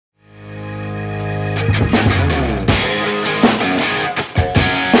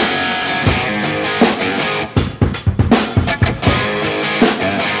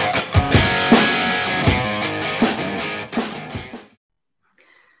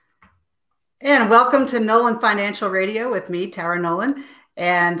And welcome to Nolan Financial Radio with me, Tara Nolan.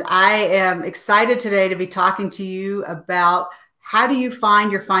 And I am excited today to be talking to you about how do you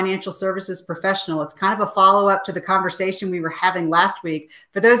find your financial services professional? It's kind of a follow-up to the conversation we were having last week.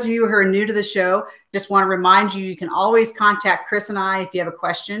 For those of you who are new to the show, just want to remind you, you can always contact Chris and I if you have a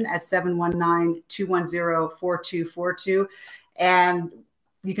question at 719-210-4242. And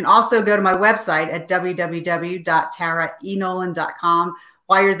you can also go to my website at www.taraenolan.com.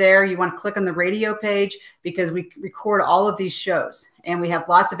 While you're there, you want to click on the radio page because we record all of these shows and we have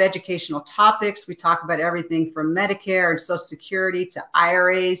lots of educational topics. We talk about everything from Medicare and Social Security to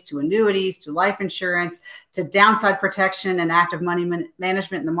IRAs to annuities to life insurance to downside protection and active money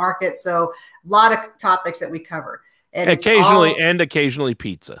management in the market. So a lot of topics that we cover. And occasionally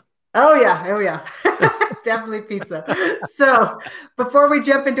pizza. Oh yeah. Definitely pizza. So before we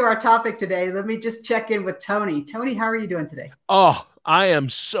jump into our topic today, let me just check in with Tony. Tony, how are you doing today? Oh, I am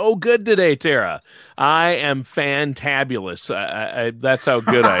so good today, Tara. I am fantabulous. That's how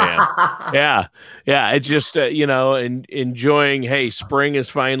good I am. Yeah. It's just, enjoying, hey, spring is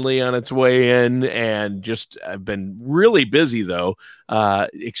finally on its way in, and just I've been really busy, though,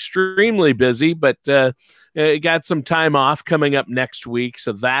 extremely busy, but got some time off coming up next week,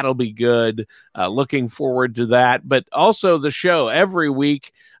 so that'll be good. Looking forward to that. But also the show every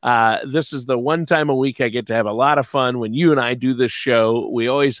week. This is the one time a week I get to have a lot of fun. When you and I do this show, we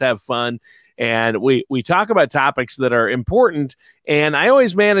always have fun, and we talk about topics that are important, and I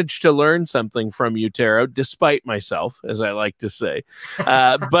always manage to learn something from you, Tara, despite myself, as I like to say.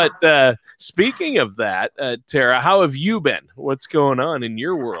 But speaking of that, Tara, how have you been? What's going on in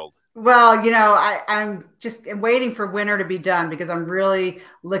your world? Well, I'm just waiting for winter to be done because I'm really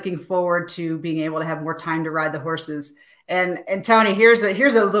looking forward to being able to have more time to ride the horses. And Tony, here's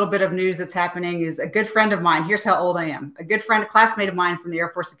a little bit of news that's happening. Is a good friend of mine. Here's how old I am. A good friend, a classmate of mine from the Air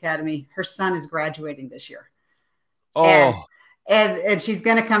Force Academy. Her son is graduating this year. Oh, and she's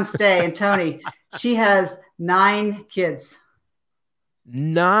going to come stay. And Tony, she has 9 kids.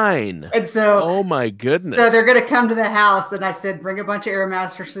 9. And so, oh my goodness. So they're going to come to the house. And I said, bring a bunch of air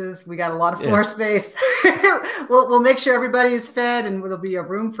mattresses. We got a lot of floor space. We'll make sure everybody is fed and there'll be a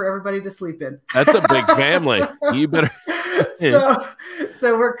room for everybody to sleep in. That's a big family. You better.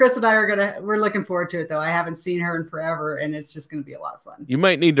 So Chris and I we're looking forward to it, though. I haven't seen her in forever, and it's just going to be a lot of fun. You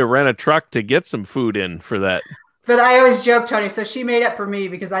might need to rent a truck to get some food in for that. But I always joke, Tony, so she made up for me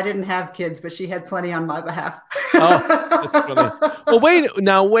because I didn't have kids, but she had plenty on my behalf. Oh, that's funny. Well,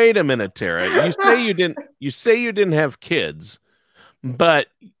 wait a minute, Tara. You say you didn't have kids, but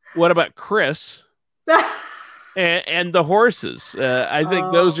what about Chris and the horses? I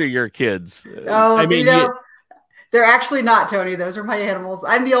think those are your kids. I mean, they're actually not, Tony. Those are my animals.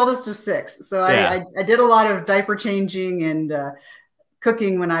 I'm the oldest of 6, so I did a lot of diaper changing and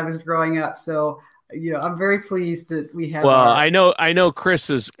cooking when I was growing up. So I'm very pleased that we have. Well, I know Chris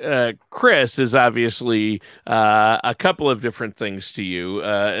is obviously a couple of different things to you.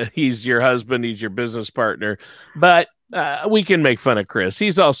 He's your husband, he's your business partner, but we can make fun of Chris.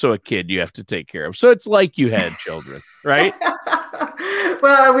 He's also a kid you have to take care of. So it's like you had children, right?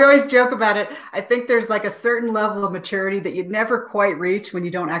 Well, we always joke about it. I think there's like a certain level of maturity that you'd never quite reach when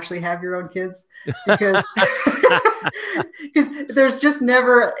you don't actually have your own kids, because there's just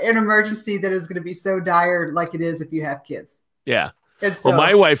never an emergency that is going to be so dire like it is if you have kids. Yeah. Well,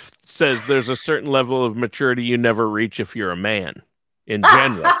 my wife says there's a certain level of maturity you never reach if you're a man in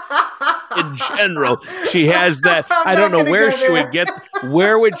general. In general, she has that. I don't know where she would get.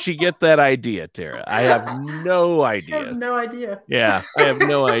 Where would she get that idea, Tara? I have no idea. I have no idea. Yeah, I have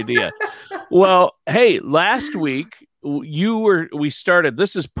no idea. Well, hey, last week we started.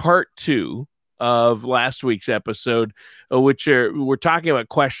 This is part 2 of last week's episode, which we're talking about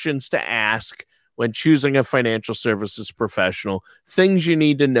questions to ask when choosing a financial services professional, things you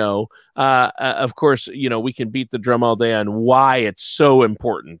need to know. Of course, we can beat the drum all day on why it's so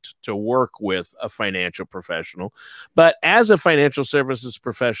important to work with a financial professional. But as a financial services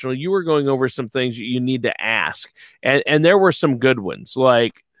professional, you were going over some things you need to ask. And there were some good ones,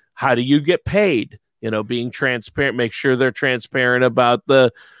 like how do you get paid? Being transparent, make sure they're transparent about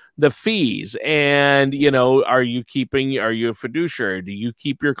the fees, and are you a fiduciary? Do you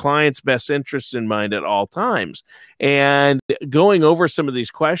keep your client's best interests in mind at all times? And going over some of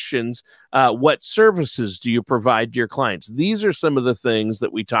these questions, what services do you provide to your clients? These are some of the things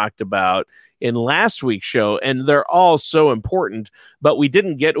that we talked about in last week's show, and they're all so important, but we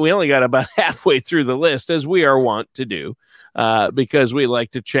only got about halfway through the list, as we are wont to do, because we like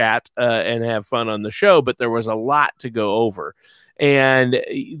to chat and have fun on the show, but there was a lot to go over. and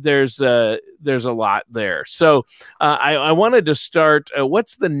there's a lot there. So I wanted to start.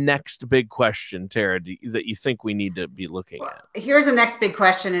 What's the next big question, Tara, that you think we need to be looking at? Here's the next big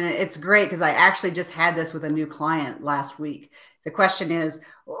question, and it's great because I actually just had this with a new client last week. The question is,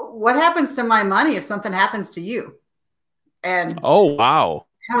 what happens to my money if something happens to you? And oh, wow.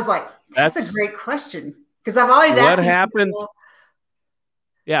 I was like, that's a great question, because I've always asked what happened. People,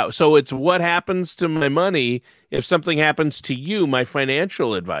 yeah. So it's what happens to my money if something happens to you, my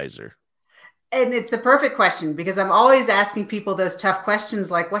financial advisor. And it's a perfect question, because I'm always asking people those tough questions,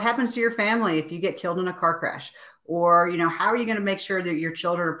 like what happens to your family if you get killed in a car crash? Or, how are you going to make sure that your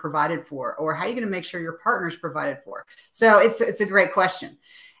children are provided for? Or how are you going to make sure your partner's provided for? So it's a great question.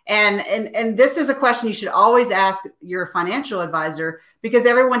 And this is a question you should always ask your financial advisor, because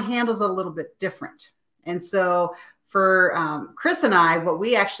everyone handles it a little bit different. And so for Chris and I, what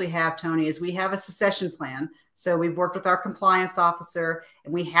we actually have, Tony, is we have a succession plan. So we've worked with our compliance officer,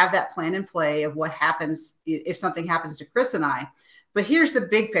 and we have that plan in play of what happens if something happens to Chris and I. But here's the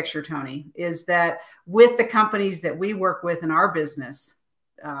big picture, Tony, is that with the companies that we work with in our business,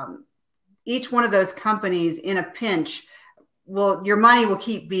 each one of those companies in a pinch, your money will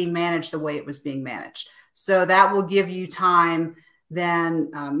keep being managed the way it was being managed. So that will give you time.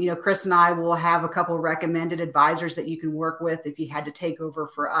 Then, Chris and I will have a couple of recommended advisors that you can work with if you had to take over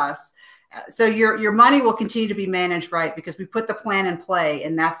for us. So your money will continue to be managed right, because we put the plan in play,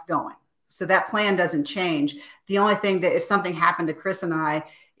 and that's going. So that plan doesn't change. The only thing that if something happened to Chris and I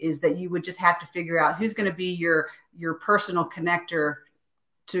is that you would just have to figure out who's going to be your personal connector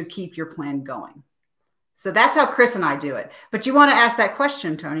to keep your plan going. So that's how Chris and I do it. But you want to ask that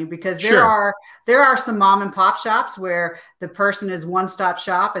question, Tony, because there are some mom and pop shops where the person is one-stop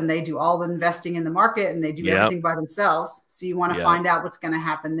shop and they do all the investing in the market and they do everything by themselves. So you want to find out what's going to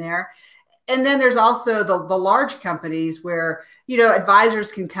happen there. And then there's also the large companies where,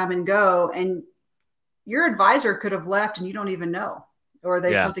 advisors can come and go, and your advisor could have left and you don't even know, or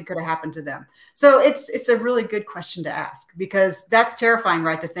something could have happened to them. So it's a really good question to ask, because that's terrifying,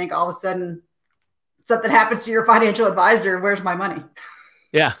 right? To think all of a sudden something happens to your financial advisor, where's my money?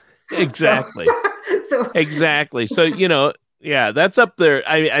 Yeah, exactly. So exactly. So, that's up there.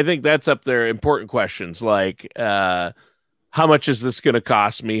 I think that's up there. Important questions like, how much is this going to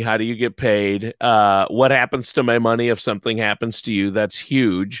cost me? How do you get paid? What happens to my money if something happens to you? That's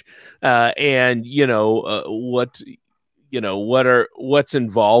huge. And what's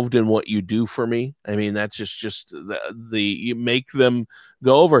involved in what you do for me? I mean, that's just you make them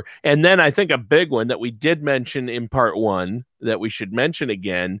go over. And then I think a big one that we did mention in part one that we should mention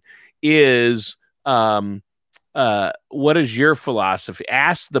again is, what is your philosophy?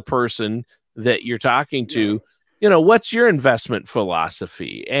 Ask the person that you're talking to, what's your investment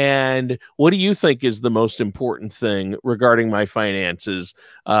philosophy? And what do you think is the most important thing regarding my finances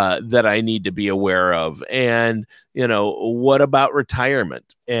that I need to be aware of? And, what about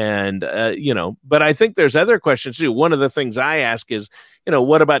retirement? And, but I think there's other questions too. One of the things I ask is,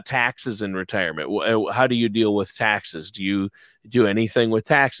 what about taxes in retirement? How do you deal with taxes? Do you do anything with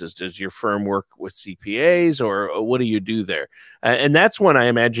taxes? Does your firm work with CPAs, or what do you do there? And that's one I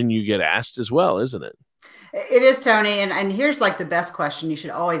imagine you get asked as well, isn't it? It is, Tony. And here's like the best question you should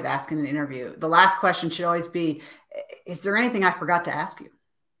always ask in an interview. The last question should always be, is there anything I forgot to ask you?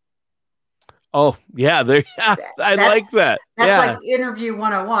 Oh, yeah. I like that. That's like interview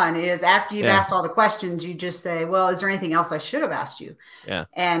 101 is after you've asked all the questions, you just say, well, is there anything else I should have asked you? Yeah.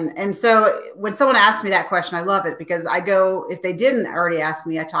 And so when someone asks me that question, I love it, because if they didn't already ask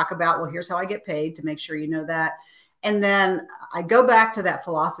me, I talk about, well, here's how I get paid, to make sure you know that. And then I go back to that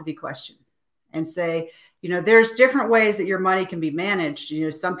philosophy question and say, there's different ways that your money can be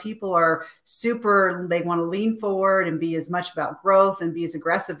managed. Some people are they want to lean forward and be as much about growth and be as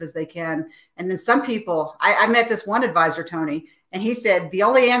aggressive as they can. And then some people, I met this one advisor, Tony, and he said, the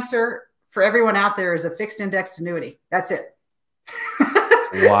only answer for everyone out there is a fixed indexed annuity. That's it.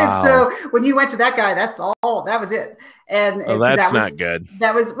 Wow. And so when you went to that guy, that was it. And that's not good.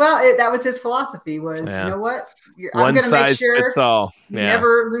 That was his philosophy was, you know what? I'm going to make sure you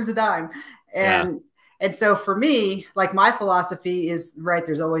never lose a dime. And so for me, like my philosophy is, right,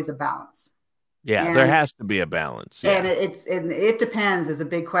 there's always a balance. Yeah, there has to be a balance. Yeah. And it depends is a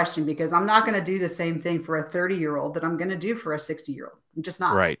big question, because I'm not going to do the same thing for a 30-year-old that I'm going to do for a 60-year-old. I'm just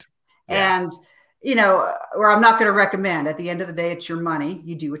not. Right. Yeah. And, or I'm not going to recommend. At the end of the day, it's your money.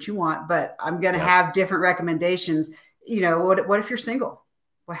 You do what you want. But I'm going to have different recommendations. What if you're single?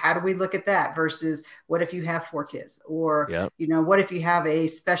 Well, how do we look at that versus what if you have 4 kids, or, what if you have a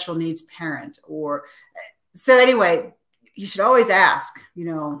special needs parent, so anyway, you should always ask,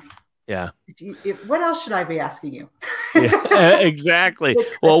 Yeah. What else should I be asking you? Yeah, exactly.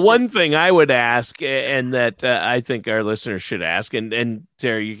 Well, one thing I would ask, and that I think our listeners should ask, and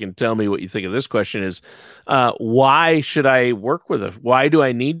Terry, you can tell me what you think of this question, is why should I work with why do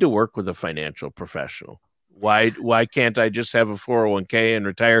I need to work with a financial professional? Why can't I just have a 401k and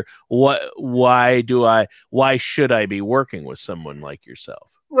retire? Why should I be working with someone like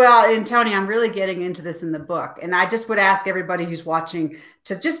yourself? Well, and Tony, I'm really getting into this in the book. And I just would ask everybody who's watching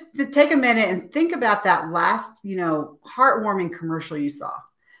to take a minute and think about that last, heartwarming commercial you saw.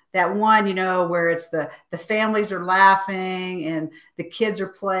 That one, where it's the families are laughing and the kids are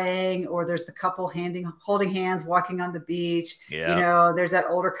playing, or there's the couple holding hands walking on the beach. Yeah. There's that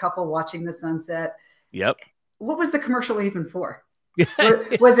older couple watching the sunset. Yep. What was the commercial even for?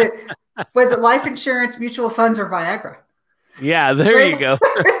 Was it life insurance, mutual funds, or Viagra? Yeah, there you go.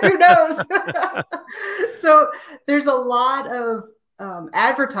 Who knows? So there's a lot of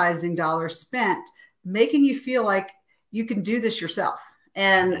advertising dollars spent making you feel like you can do this yourself.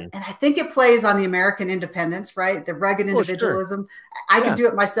 And I think it plays on the American independence, right? The rugged individualism. Sure. I can do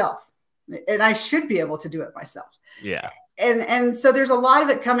it myself, and I should be able to do it myself. Yeah. And so there's a lot of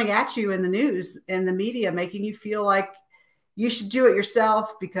it coming at you in the news and the media, making you feel like you should do it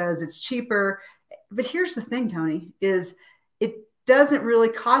yourself because it's cheaper. But here's the thing, Tony, is it doesn't really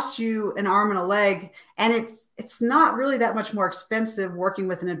cost you an arm and a leg. And it's not really that much more expensive working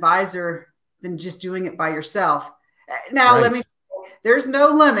with an advisor than just doing it by yourself. Now, let me say, there's no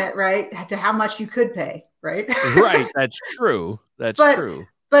limit, right, to how much you could pay, right? Right. That's true. That's true.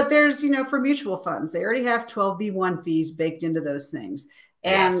 But there's, for mutual funds, they already have 12B1 fees baked into those things.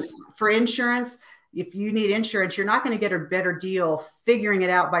 And for insurance, if you need insurance, you're not going to get a better deal figuring it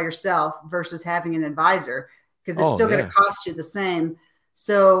out by yourself versus having an advisor, because it's still going to cost you the same.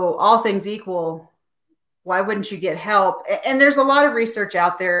 So all things equal, why wouldn't you get help? And there's a lot of research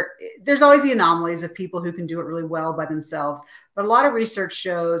out there. There's always the anomalies of people who can do it really well by themselves. But a lot of research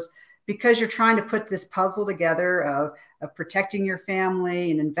shows, because you're trying to put this puzzle together of protecting your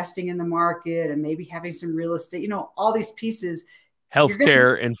family and investing in the market and maybe having some real estate, all these pieces.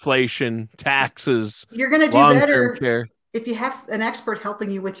 Healthcare, inflation, taxes. You're going to do better if you have an expert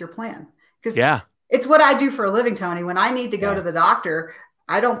helping you with your plan. Because it's what I do for a living, Tony. When I need to go to the doctor,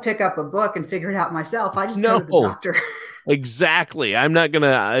 I don't pick up a book and figure it out myself. I just go to the doctor. Exactly. I'm not going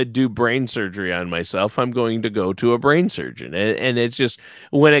to do brain surgery on myself. I'm going to go to a brain surgeon. And it's just,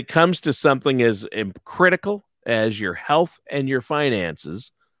 when it comes to something as critical as your health and your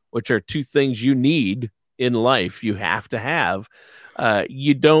finances, which are two things you need in life, you have to have,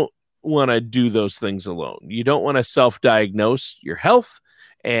 you don't want to do those things alone. You don't want to self-diagnose your health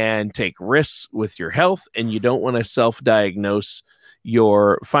and take risks with your health. And you don't want to self-diagnose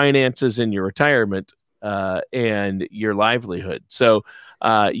your finances and your retirement and your livelihood. So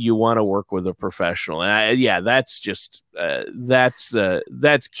you want to work with a professional. And that's just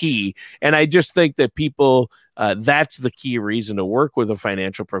that's key. And I just think that people, that's the key reason to work with a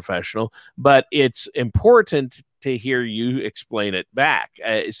financial professional. But it's important to hear you explain it back.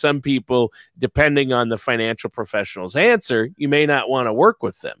 Some people, depending on the financial professional's answer, you may not want to work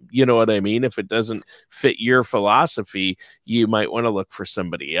with them. You know what I mean? If it doesn't fit your philosophy, you might want to look for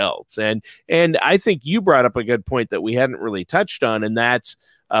somebody else. And I think you brought up a good point that we hadn't really touched on, and that's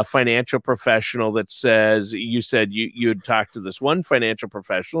a financial professional that says, you said you'd talk to this one financial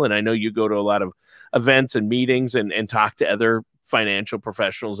professional, and I know you go to a lot of events and meetings and talk to other financial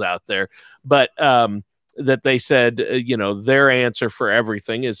professionals out there, but that they said, their answer for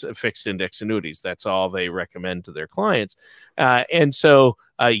everything is fixed index annuities. That's all they recommend to their clients. And so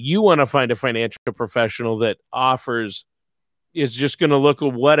you want to find a financial professional that is just going to look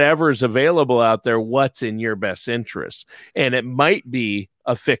at whatever's available out there, what's in your best interest. And it might be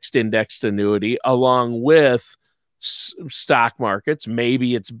a fixed indexed annuity along with stock markets.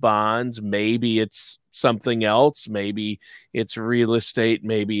 Maybe it's bonds, maybe it's something else, maybe it's real estate,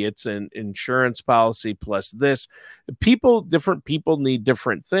 maybe it's an insurance policy plus this. Different people need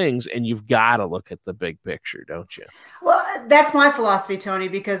different things, and you've got to look at the big picture, don't you? Well, that's my philosophy, Tony,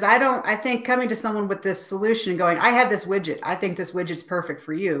 because I think coming to someone with this solution and going, I have this widget, I think this widget's perfect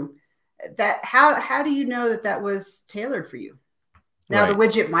for you. That how do you know that was tailored for you? Now, the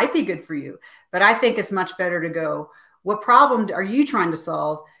widget might be good for you, but I think it's much better to go, what problem are you trying to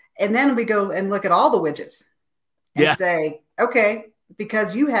solve? And then we go and look at all the widgets and say, okay,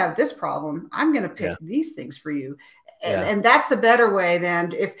 because you have this problem, I'm going to pick these things for you. And that's a better way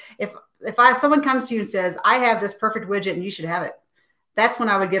than if someone comes to you and says, I have this perfect widget and you should have it. That's when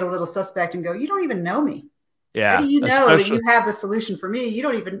I would get a little suspect and go, you don't even know me. Yeah. How do you know that you have the solution for me?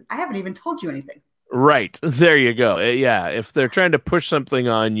 I haven't even told you anything. Right. There you go. Yeah. If they're trying to push something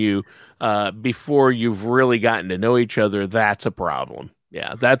on you before you've really gotten to know each other, that's a problem.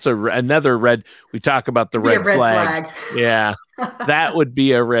 Yeah. That's another red. We talk about the Be a red red flags. flag. Yeah. That would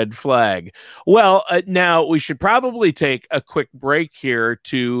be a red flag. Well, now we should probably take a quick break here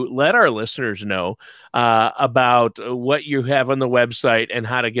to let our listeners know about what you have on the website and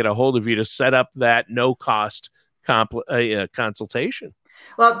how to get a hold of you to set up that no cost consultation.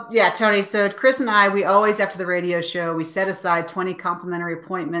 Well, yeah, Tony. So Chris and I, we always, after the radio show, we set aside 20 complimentary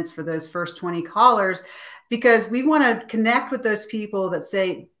appointments for those first 20 callers because we want to connect with those people that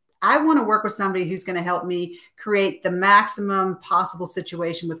say, I want to work with somebody who's going to help me create the maximum possible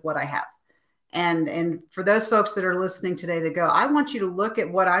situation with what I have. And for those folks that are listening today that go, I want you to look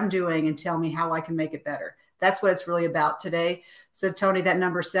at what I'm doing and tell me how I can make it better. That's what it's really about today. So Tony, that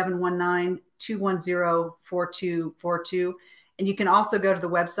number is 719-210-4242. And you can also go to the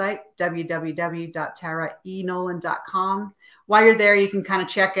website, www.taraenolan.com. While you're there, you can kind of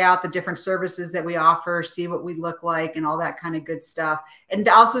check out the different services that we offer, see what we look like and all that kind of good stuff. And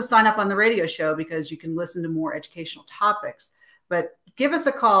also sign up on the radio show because you can listen to more educational topics. But give us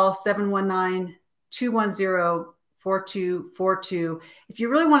a call, 719-210-4242. If you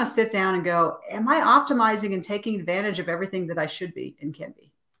really want to sit down and go, am I optimizing and taking advantage of everything that I should be and can be?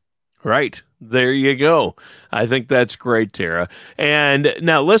 Right. There you go. I think that's great, Tara. And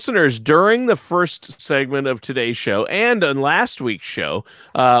now, listeners, during the first segment of today's show and on last week's show,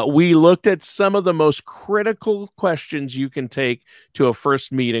 we looked at some of the most critical questions you can take to a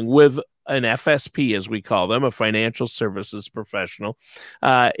first meeting with an FSP, as we call them, a financial services professional,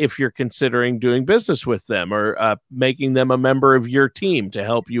 if you're considering doing business with them or making them a member of your team to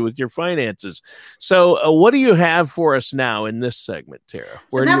help you with your finances. So what do you have for us now in this segment, Tara?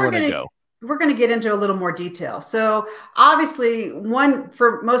 Where do you want to go? We're going to get into a little more detail. So obviously,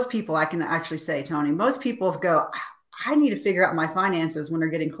 for most people, I can actually say, Tony, most people go, I need to figure out my finances when they're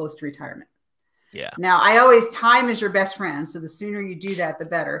getting close to retirement. Yeah. Now, time is your best friend. So the sooner you do that, the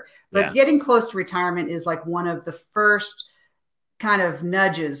better. But getting close to retirement is like one of the first kind of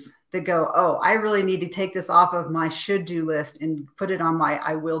nudges that go, oh, I really need to take this off of my should do list and put it on my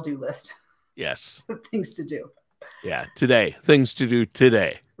I will do list. Yes. Things to do. Yeah. Today. Things to do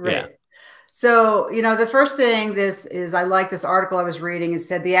today. Right. Yeah. So, the first thing I like this article I was reading. It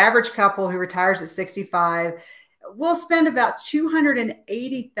said the average couple who retires at 65 will spend about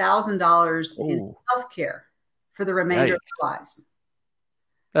 $280,000 in healthcare for the remainder of their lives.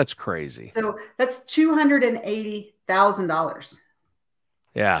 That's crazy. So that's $280,000.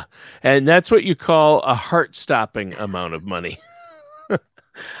 Yeah. And that's what you call a heart-stopping amount of money.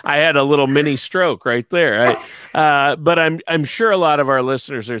 I had a little mini stroke right there. But I'm sure a lot of our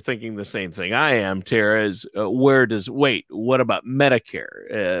listeners are thinking the same thing I am, Tara, is what about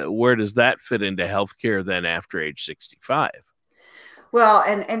Medicare? Where does that fit into healthcare then after age 65? Well,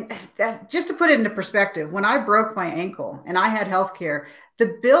 and just to put it into perspective, when I broke my ankle and I had healthcare,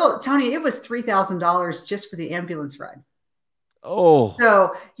 the bill, Tony, it was $3,000 just for the ambulance ride. Oh.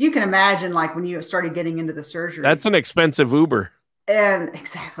 So you can imagine like when you started getting into the surgery. That's an expensive Uber. And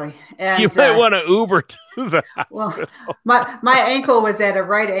exactly. And you might want to Uber to the hospital. Well, my ankle was at a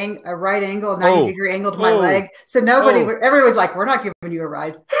right angle, 90-degree angle to my leg. So everybody was like, we're not giving you a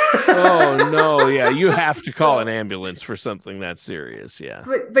ride. Oh no. Yeah. You have to call an ambulance for something that serious. Yeah.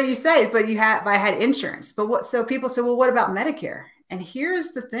 But I had insurance, so people say, well, what about Medicare? And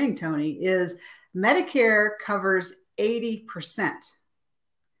here's the thing, Tony, is Medicare covers 80%.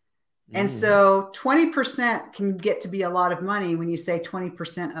 And so 20% can get to be a lot of money when you say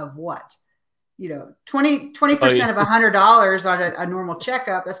 20% of what? 20% of $100 on a normal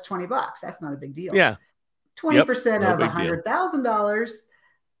checkup, that's $20. That's not a big deal. Yeah. 20% of $100,000,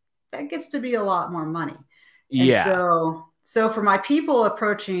 that gets to be a lot more money. Yeah. And so for my people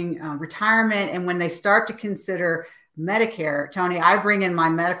approaching retirement and when they start to consider Medicare, Tony, I bring in my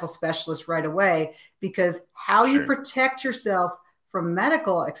medical specialist right away because how you protect yourself from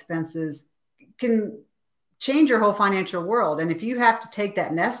medical expenses can change your whole financial world. And if you have to take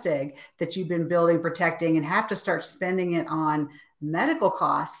that nest egg that you've been building, protecting, and have to start spending it on medical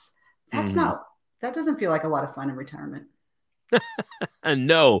costs, that doesn't feel like a lot of fun in retirement.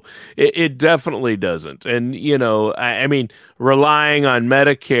 No, it definitely doesn't. And, I mean, relying on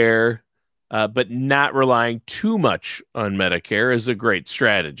Medicare, but not relying too much on Medicare is a great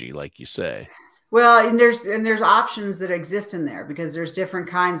strategy, like you say. Well, and there's options that exist in there because there's different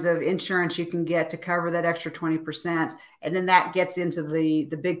kinds of insurance you can get to cover that extra 20%. And then that gets into the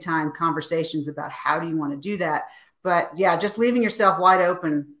big time conversations about how do you want to do that. But just leaving yourself wide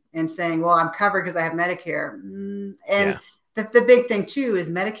open and saying, well, I'm covered because I have Medicare. The big thing too is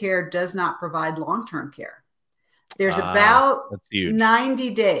Medicare does not provide long-term care. There's about that's huge.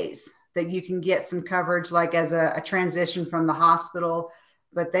 90 days that you can get some coverage, like as a transition from the hospital,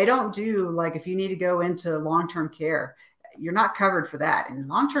 but they don't do, like, if you need to go into long-term care, you're not covered for that. And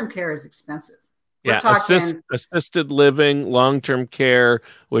long-term care is expensive. We're talking assisted living, long-term care,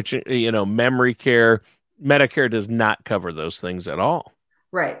 which, memory care. Medicare does not cover those things at all.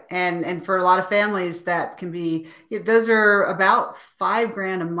 Right. And for a lot of families that can be, those are about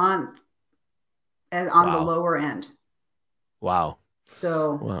 $5,000 a month on the lower end. Wow.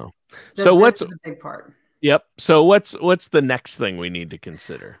 So what's this is a big part. Yep. So what's the next thing we need to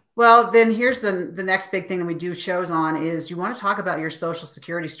consider? Well, then here's the next big thing that we do shows on is you want to talk about your Social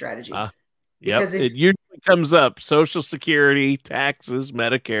Security strategy. Yep. It usually comes up: Social Security, taxes,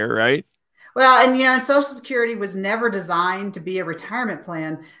 Medicare, right? Well, and Social Security was never designed to be a retirement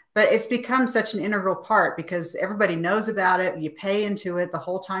plan, but it's become such an integral part because everybody knows about it. You pay into it the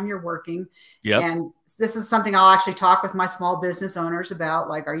whole time you're working. Yep. And this is something I'll actually talk with my small business owners about,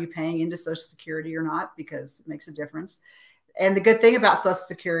 like, are you paying into Social Security or not? Because it makes a difference. And the good thing about Social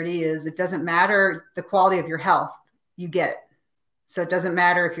Security is it doesn't matter the quality of your health, you get it. So it doesn't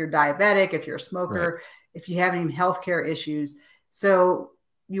matter if you're diabetic, if you're a smoker, right, if you have any healthcare issues. So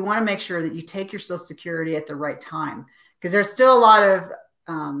you want to make sure that you take your Social Security at the right time, because there's still a lot of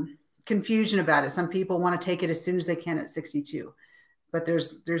confusion about it. Some people want to take it as soon as they can at 62, but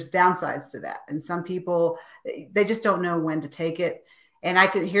there's downsides to that. And some people, they just don't know when to take it. And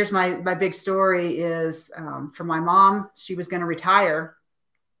here's my big story is for my mom. She was going to retire.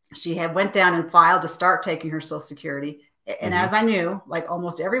 She had went down and filed to start taking her Social Security. And as I knew, like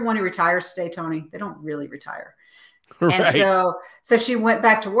almost everyone who retires today, Tony, they don't really retire. Right. And so she went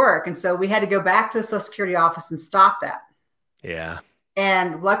back to work. And so we had to go back to the Social Security office and stop that. Yeah.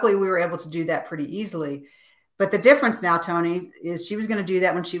 And luckily we were able to do that pretty easily. But the difference now, Tony, is she was going to do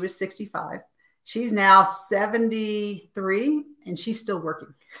that when she was 65. She's now 73 and she's still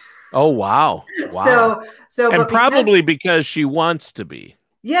working. Oh, wow. So, and probably because she wants to be.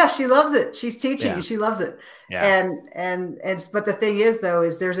 Yeah, she loves it. She's teaching and she loves it. Yeah. But the thing is, though,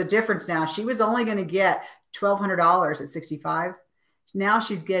 is there's a difference now. She was only going to get $1,200 at 65. Now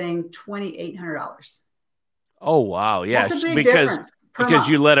she's getting $2,800. Oh, wow. Yeah. That's a big difference. Because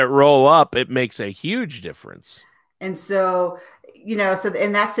you let it roll up, it makes a huge difference. And so, so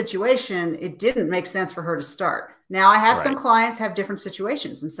in that situation, it didn't make sense for her to start. Now, I have some clients have different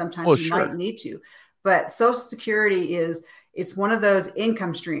situations, and sometimes you might need to. But Social Security it's one of those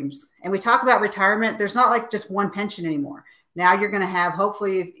income streams. And we talk about retirement. There's not like just one pension anymore. Now you're going to have,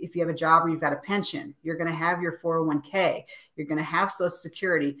 hopefully, if you have a job where you've got a pension, you're going to have your 401k, you're going to have Social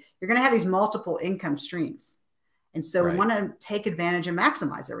Security, you're going to have these multiple income streams. And so we want to take advantage and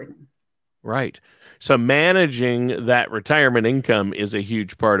maximize everything. Right. So managing that retirement income is a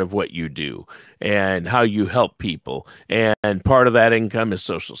huge part of what you do and how you help people. And part of that income is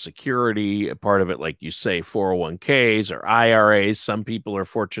Social Security. A part of it, like you say, 401ks or IRAs. Some people are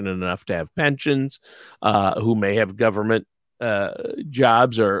fortunate enough to have pensions who may have government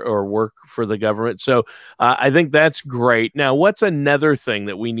jobs or work for the government. So I think that's great. Now, what's another thing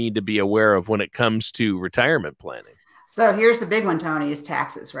that we need to be aware of when it comes to retirement planning? So here's the big one, Tony, is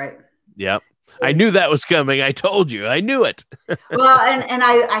taxes, right? Yep. I knew that was coming. I told you. I knew it. Well, and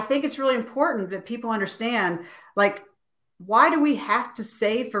I think it's really important that people understand, like, why do we have to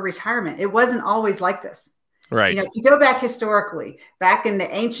save for retirement? It wasn't always like this. Right. If you go back historically, back in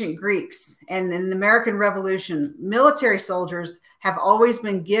the ancient Greeks and in the American Revolution, military soldiers have always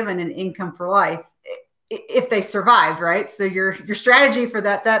been given an income for life if they survived, right? So your strategy for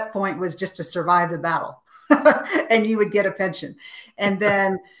that point was just to survive the battle and you would get a pension. And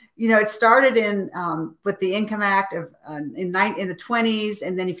then it started with the Income Act of in the 20s.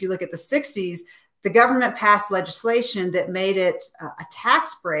 And then if you look at the 60s, the government passed legislation that made it a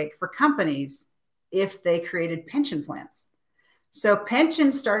tax break for companies if they created pension plans. So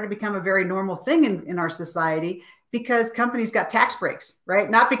pensions started to become a very normal thing in our society because companies got tax breaks, right?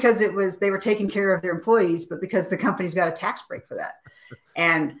 Not because they were taking care of their employees, but because the companies got a tax break for that.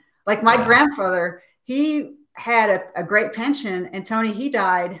 And like my grandfather, he had a great pension, and Tony, he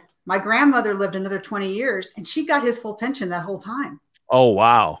died. My grandmother lived another 20 years and she got his full pension that whole time. Oh,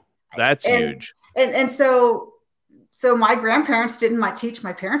 wow. That's huge. And so my grandparents didn't teach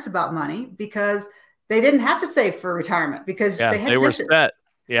my parents about money because they didn't have to save for retirement because they were set.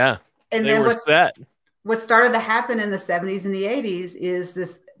 Yeah. And then what started to happen in the 70s and the 80s is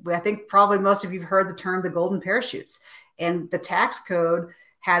this, I think probably most of you have heard the term, the golden parachutes. And the tax code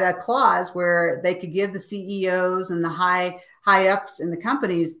had a clause where they could give the CEOs and the high ups in the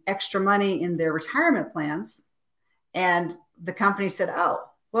companies extra money in their retirement plans. And the company said, oh,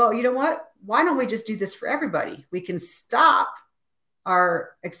 well, you know what? Why don't we just do this for everybody? We can stop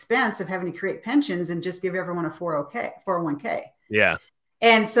our expense of having to create pensions and just give everyone a 401k. Yeah.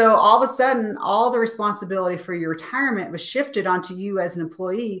 And so all of a sudden, all the responsibility for your retirement was shifted onto you as an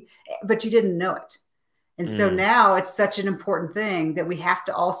employee, but you didn't know it. And so now it's such an important thing that we have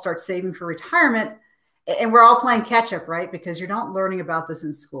to all start saving for retirement. And we're all playing catch up, right? Because you're not learning about this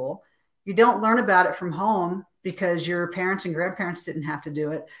in school. You don't learn about it from home because your parents and grandparents didn't have to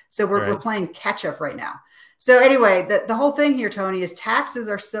do it. So we're playing catch up right now. So anyway, the whole thing here, Tony, is taxes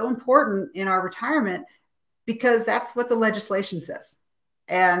are so important in our retirement because that's what the legislation says.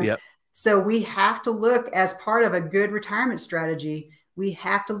 And so we have to look, as part of a good retirement strategy, we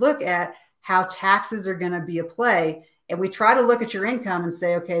have to look at how taxes are going to be a play. And we try to look at your income and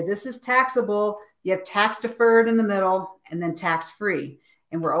say, okay, this is taxable. You have tax deferred in the middle and then tax free.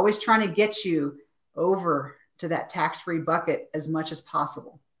 And we're always trying to get you over to that tax free bucket as much as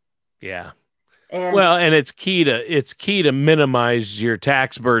possible. Yeah. And it's key to minimize your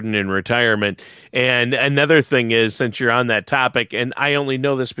tax burden in retirement. And another thing is, since you're on that topic, and I only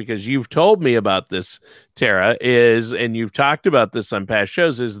know this because you've told me about this, Tara, and you've talked about this on past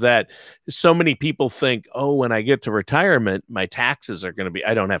shows, is that so many people think, oh, when I get to retirement, my taxes are going to be,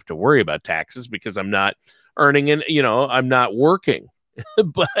 I don't have to worry about taxes because I'm not earning and, I'm not working.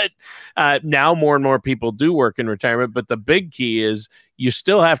 But now more and more people do work in retirement. But the big key is you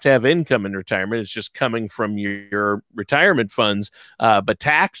still have to have income in retirement. It's just coming from your retirement funds. But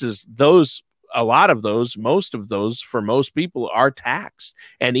taxes, a lot of those, most of those, for most people are taxed.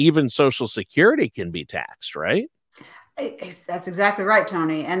 And even Social Security can be taxed, right? That's exactly right,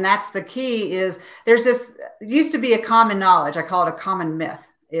 Tony. And that's the key. Is there's this, it used to be a common knowledge. I call it a common myth.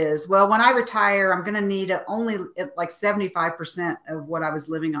 Is, well, when I retire, I'm going to need only like 75% of what I was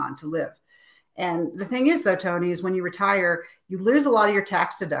living on to live. And the thing is, though, Tony, is when you retire, you lose a lot of your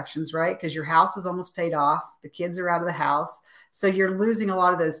tax deductions, right? Because your house is almost paid off. The kids are out of the house. So you're losing a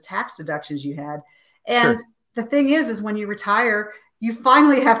lot of those tax deductions you had. And the thing is when you retire, you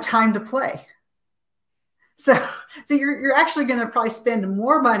finally have time to play. So you're actually going to probably spend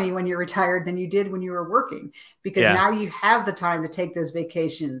more money when you're retired than you did when you were working, because now you have the time to take those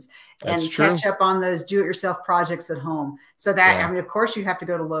vacations and catch up on those do-it-yourself projects at home. So that, I mean, of course, you have to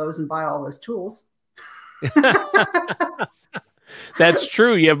go to Lowe's and buy all those tools. That's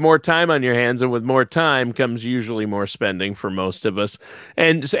true. You have more time on your hands, and with more time comes usually more spending for most of us.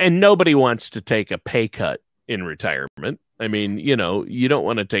 And nobody wants to take a pay cut in retirement. I mean, you don't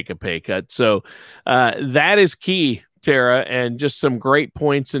want to take a pay cut. So that is key, Tara, and just some great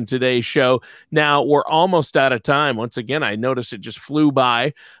points in today's show. Now, we're almost out of time. Once again, I noticed it just flew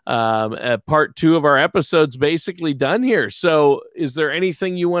by. Part 2 of our episode's basically done here. So is there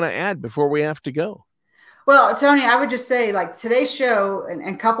anything you want to add before we have to go? Well, Tony, I would just say, like, today's show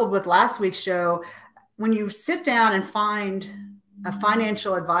and coupled with last week's show, when you sit down and find a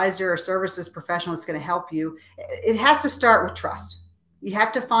financial advisor or services professional that's going to help you, it has to start with trust. You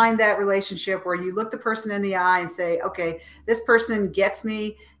have to find that relationship where you look the person in the eye and say, okay, this person gets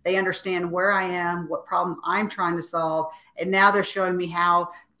me. They understand where I am, what problem I'm trying to solve. And now they're showing me how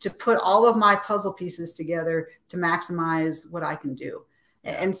to put all of my puzzle pieces together to maximize what I can do.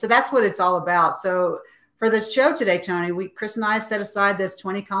 And so that's what it's all about. So for the show today, Tony, Chris and I have set aside those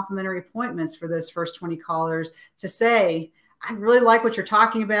 20 complimentary appointments for those first 20 callers to say, I really like what you're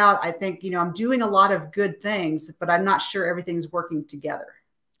talking about. I think, I'm doing a lot of good things, but I'm not sure everything's working together.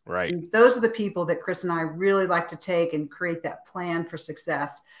 Right. And those are the people that Chris and I really like to take and create that plan for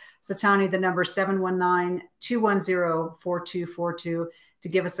success. So Tony, the number is 719-210-4242 to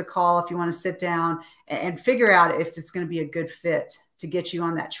give us a call if you want to sit down and figure out if it's going to be a good fit to get you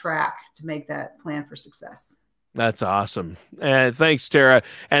on that track to make that plan for success. That's awesome. And thanks, Tara.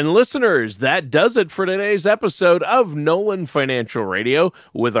 And listeners, that does it for today's episode of Nolan Financial Radio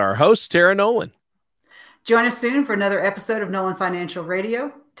with our host, Tara Nolan. Join us soon for another episode of Nolan Financial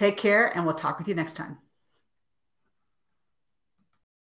Radio. Take care, and we'll talk with you next time.